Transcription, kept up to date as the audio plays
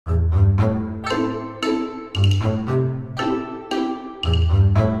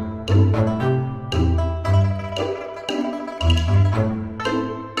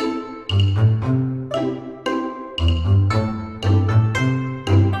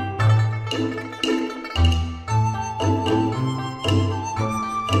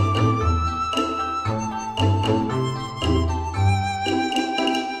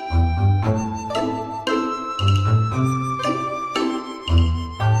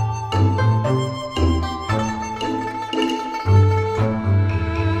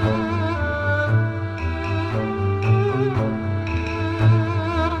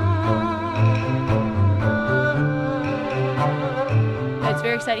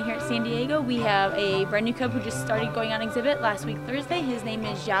exciting here at San Diego. We have a brand new cub who just started going on exhibit last week Thursday. His name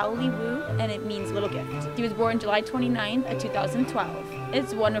is Xiao Liwu, and it means little gift. He was born July 29th of 2012.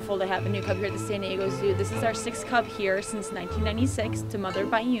 It's wonderful to have a new cub here at the San Diego Zoo. This is our 6th cub here since 1996 to Mother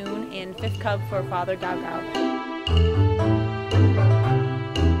Bayun, and 5th cub for Father Gao Gao.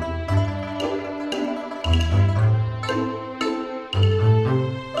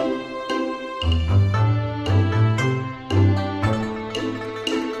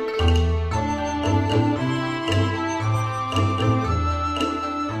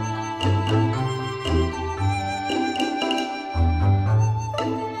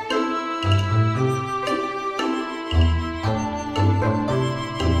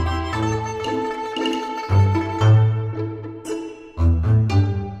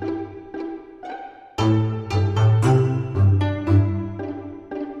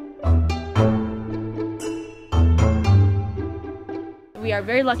 We are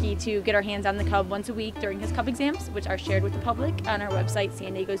very lucky to get our hands on the cub once a week during his cub exams, which are shared with the public on our website,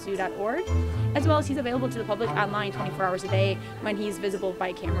 sandiegozoo.org, as well as he's available to the public online 24 hours a day when he's visible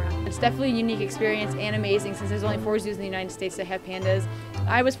by camera. It's definitely a unique experience and amazing since there's only 4 zoos in the United States that have pandas.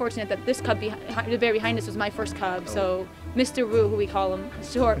 I was fortunate that this cub the bear behind us was my first cub, so Mr. Wu, who we call him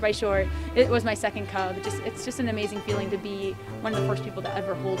short, it was my 2nd cub. It's just an amazing feeling to be one of the first people to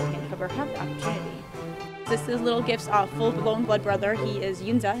ever hold a panda cub or have the opportunity. This is Little Gift's full-blown blood brother. He is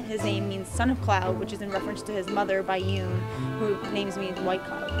Yunza. His name means son of cloud, which is in reference to his mother, Bayun, who names means white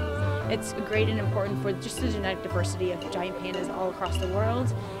cloud. It's great and important for just the genetic diversity of giant pandas all across the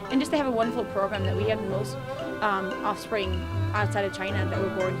world, and just to have a wonderful program that we have the most offspring outside of China that were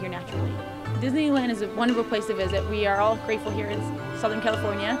born here naturally. Disneyland is a wonderful place to visit. We are all grateful here in Southern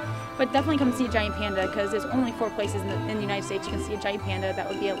California, but definitely come see a giant panda because there's only 4 places in the United States you can see a giant panda. That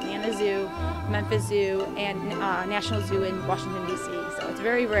would be Atlanta Zoo, Memphis Zoo, and National Zoo in Washington, D.C. So it's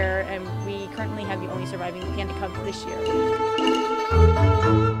very rare, and we currently have the only surviving panda cub this year.